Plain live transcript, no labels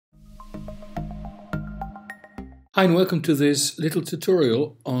Hi and welcome to this little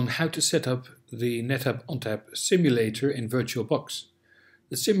tutorial on how to set up the Netapp ONTAP simulator in VirtualBox.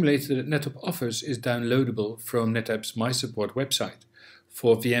 The simulator that Netapp offers is downloadable from Netapp's MySupport website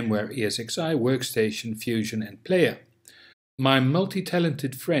for VMware ESXi, Workstation, Fusion and Player. My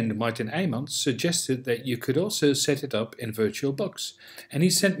multi-talented friend Martin Eijmans suggested that you could also set it up in VirtualBox, and he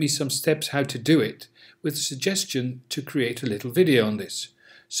sent me some steps how to do it with a suggestion to create a little video on this.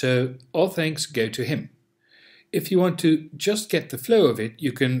 So all thanks go to him. If you want to just get the flow of it,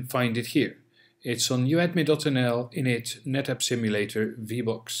 you can find it here. It's on uadmin.nl init Netapp simulator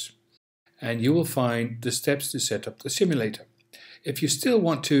vbox, and you will find the steps to set up the simulator. If you still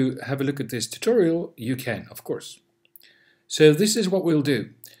want to have a look at this tutorial, you can, of course. So this is what we'll do.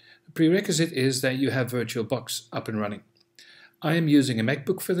 The prerequisite is that you have VirtualBox up and running. I am using a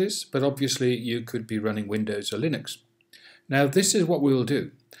MacBook for this, but obviously you could be running Windows or Linux. Now this is what we will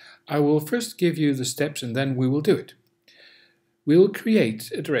do. I will first give you the steps and then we will do it. We will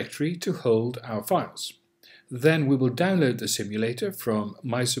create a directory to hold our files. Then we will download the simulator from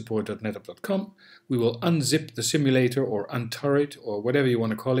mysupport.netapp.com. We will unzip the simulator or untar it or whatever you want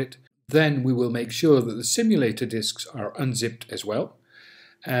to call it. Then we will make sure that the simulator disks are unzipped as well.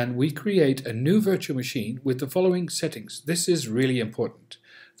 And we create a new virtual machine with the following settings. This is really important.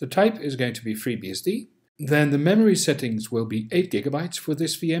 The type is going to be FreeBSD. Then the memory settings will be 8 GB for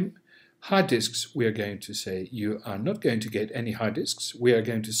this VM. Hard disks, we are going to say you are not going to get any hard disks. We are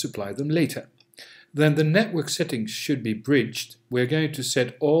going to supply them later. Then the network settings should be bridged. We're going to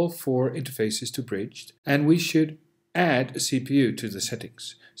set all 4 interfaces to bridged, and we should add a CPU to the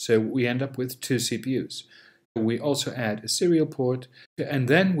settings. So we end up with 2 CPUs. We also add a serial port, and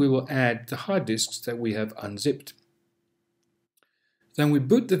then we will add the hard disks that we have unzipped. Then we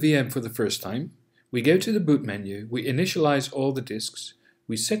boot the VM for the first time. We go to the boot menu, we initialize all the disks,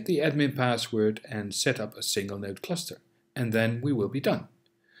 we set the admin password and set up a single node cluster, and then we will be done.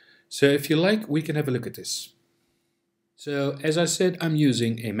 So if you like, we can have a look at this. So as I said, I'm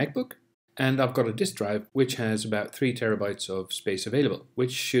using a MacBook and I've got a disk drive which has about 3 terabytes of space available,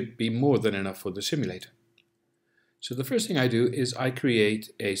 which should be more than enough for the simulator. So the first thing I do is I create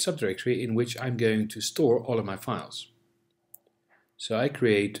a subdirectory in which I'm going to store all of my files. So I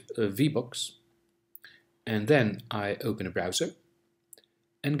create a vbox. And then I open a browser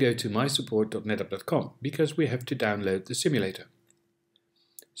and go to mysupport.netapp.com because we have to download the simulator.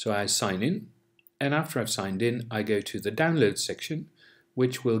 So I sign in, and after I've signed in, I go to the download section,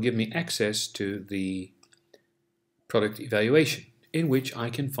 which will give me access to the product evaluation, in which I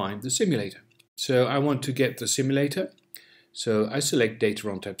can find the simulator. So I want to get the simulator, so I select Data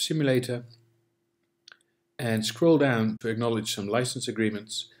ONTAP Simulator and scroll down to acknowledge some license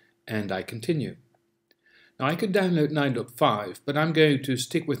agreements, and I continue. Now I could download 9.5, but I'm going to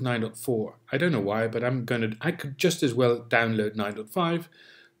stick with 9.4. I don't know why, but I could just as well download 9.5,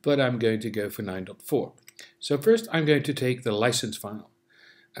 but I'm going to go for 9.4. So first I'm going to take the license file.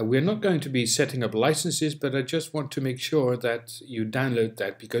 We're not going to be setting up licenses, but I just want to make sure that you download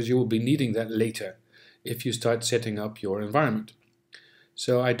that because you will be needing that later if you start setting up your environment.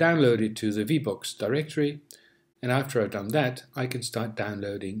 So I download it to the vbox directory, and after I've done that, I can start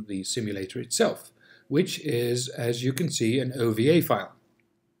downloading the simulator itself, which is, as you can see, an OVA file.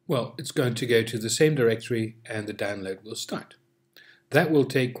 Well, it's going to go to the same directory and the download will start. That will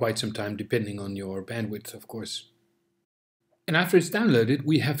take quite some time depending on your bandwidth, of course. And after it's downloaded,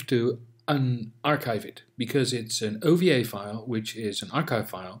 we have to unarchive it because it's an OVA file, which is an archive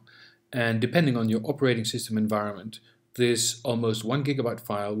file, and depending on your operating system environment, this almost 1 GB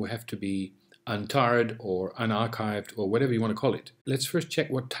file will have to be untarred or unarchived or whatever you want to call it. Let's first check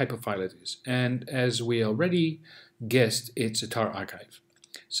what type of file it is, and as we already guessed, it's a tar archive.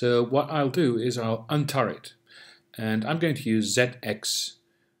 So what I'll do is I'll untar it, and I'm going to use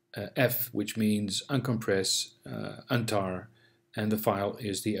ZXF, which means uncompress, untar, and the file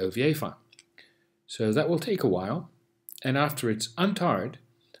is the OVA file. So that will take a while, and after it's untarred,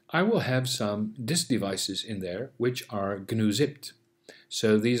 I will have some disk devices in there which are GNU zipped.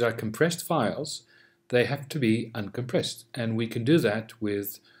 So these are compressed files. They have to be uncompressed, and we can do that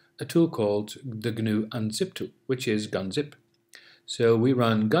with a tool called the GNU unzip tool, which is gunzip. So we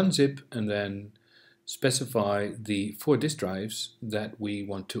run gunzip and then specify the 4 disk drives that we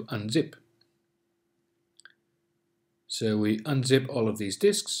want to unzip. So we unzip all of these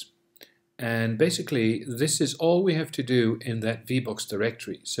disks, and basically this is all we have to do in that vbox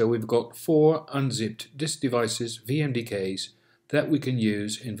directory. So we've got 4 unzipped disk devices, VMDKs, that we can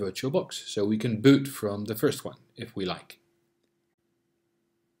use in VirtualBox. So we can boot from the first one if we like.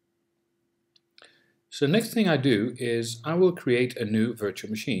 So next thing I do is I will create a new virtual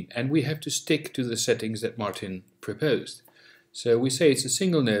machine, and we have to stick to the settings that Martin proposed. So we say it's a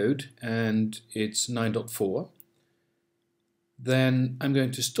single node and it's 9.4. Then I'm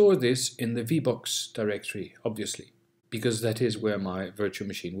going to store this in the VBox directory, obviously, because that is where my virtual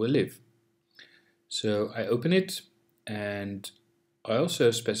machine will live. So I open it, and I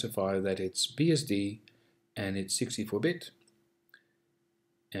also specify that it's BSD and it's 64-bit.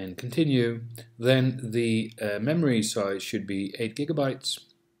 And continue. Then the memory size should be 8 GB.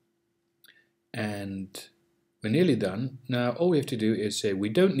 And we're nearly done. Now all we have to do is say we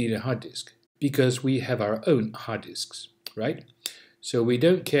don't need a hard disk because we have our own hard disks, right? So we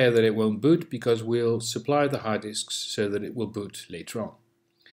don't care that it won't boot because we'll supply the hard disks so that it will boot later on.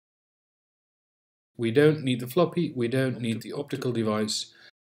 We don't need the floppy, we don't need the optical device,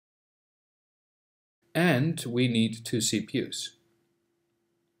 and we need 2 CPUs.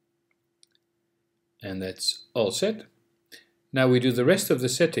 And that's all set. Now we do the rest of the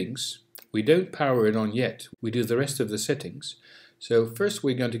settings. We don't power it on yet. We do the rest of the settings. So first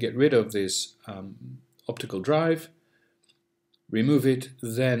we're going to get rid of this optical drive, remove it,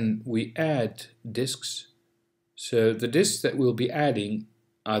 then we add disks. So the disks that we'll be adding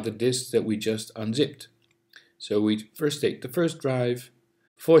are the disks that we just unzipped. So we first take the first drive.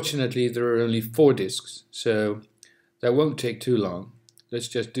 Fortunately there are only 4 disks, so that won't take too long. Let's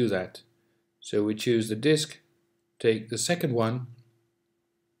just do that. So we choose the disk, take the second one,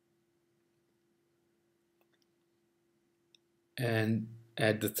 and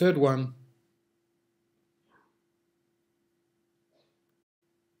add the third one,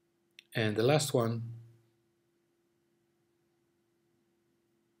 and the last one,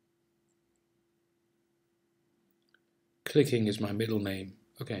 clicking is my middle name.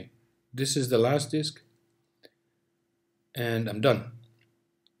 Okay, this is the last disk, and I'm done.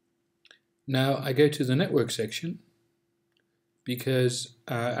 Now I go to the network section because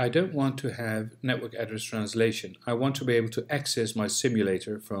I don't want to have network address translation. I want to be able to access my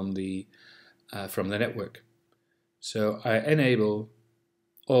simulator from the network. So I enable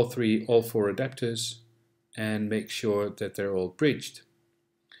all 4 adapters and make sure that they're all bridged.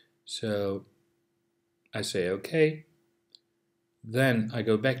 So I say OK. Then I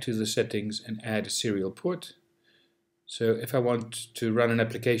go back to the settings and add a serial port. So if I want to run an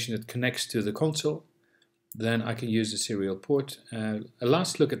application that connects to the console, then I can use the serial port. A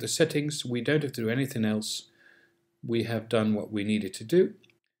last look at the settings. We don't have to do anything else. We have done what we needed to do.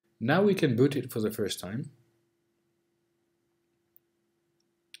 Now we can boot it for the first time.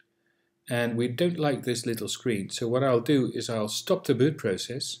 And we don't like this little screen. So what I'll do is I'll stop the boot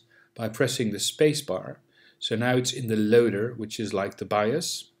process by pressing the space bar. So now it's in the loader, which is like the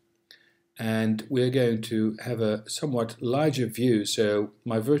BIOS. And we're going to have a somewhat larger view. So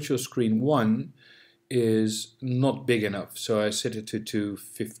my virtual screen 1 is not big enough. So I set it to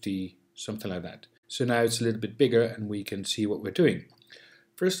 250, something like that. So now it's a little bit bigger and we can see what we're doing.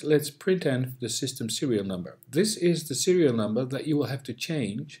 First, let's print in the system serial number. This is the serial number that you will have to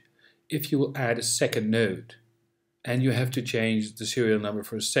change if you will add a second node. And you have to change the serial number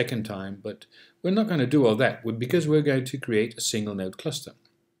for a second time, but we're not going to do all that because we're going to create a single node cluster.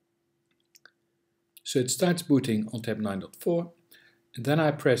 So it starts booting ONTAP 9.4, and then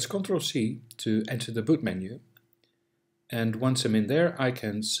I press Ctrl+C to enter the boot menu. And once I'm in there, I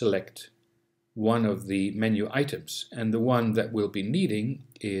can select one of the menu items. And the one that we'll be needing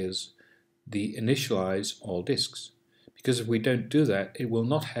is the initialize all disks. Because if we don't do that, it will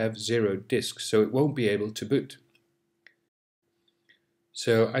not have 0 disks, so it won't be able to boot.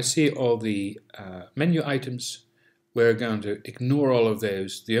 So I see all the menu items. We're going to ignore all of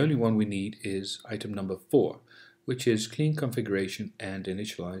those. The only one we need is item number 4, which is clean configuration and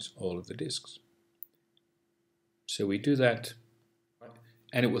initialize all of the disks. So we do that,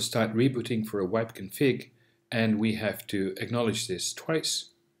 and it will start rebooting for a wipe config, and we have to acknowledge this twice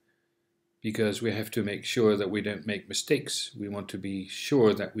because we have to make sure that we don't make mistakes. We want to be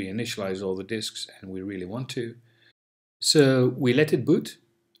sure that we initialize all the disks, and we really want to. So we let it boot.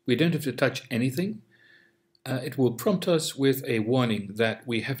 We don't have to touch anything. It will prompt us with a warning that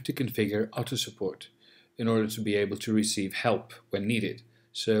we have to configure auto support in order to be able to receive help when needed.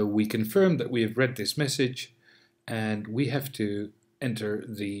 So we confirm that we have read this message, and we have to enter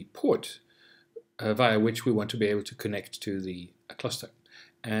the port via which we want to be able to connect to the cluster.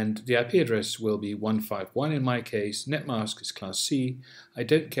 And the IP address will be 151 in my case. Netmask is class C. I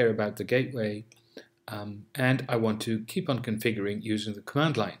don't care about the gateway. And I want to keep on configuring using the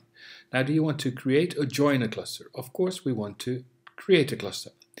command line. Now, do you want to create or join a cluster? Of course, we want to create a cluster.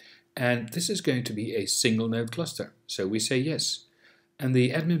 And this is going to be a single node cluster. So we say yes. And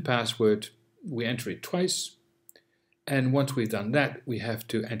the admin password we enter it twice, and once we've done that, we have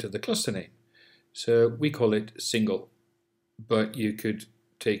to enter the cluster name. So we call it single, but you could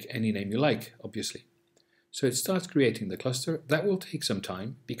take any name you like, obviously. So it starts creating the cluster. That will take some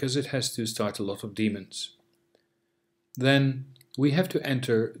time because it has to start a lot of daemons. Then we have to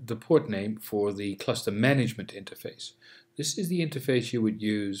enter the port name for the cluster management interface. This is the interface you would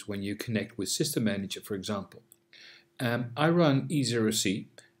use when you connect with System Manager, for example. I run E0C,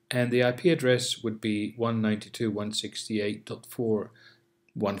 and the IP address would be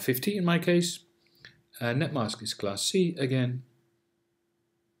 192.168.4.150 in my case. Netmask is class C again.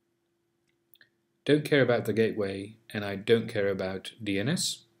 Don't care about the gateway, and I don't care about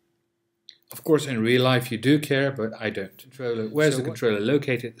DNS. Of course, in real life you do care, but I don't. Controller. Where's the controller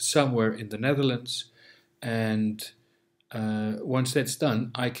located? Somewhere in the Netherlands. And once that's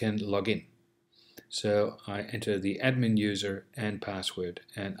done, I can log in. So I enter the admin user and password,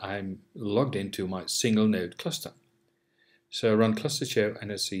 and I'm logged into my single node cluster. So I run cluster show,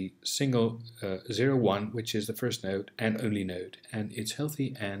 and I see single 01, which is the first node and only node, and it's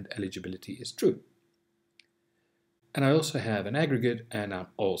healthy and eligibility is true. And I also have an aggregate, and I'm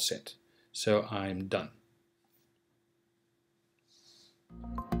all set. So I'm done.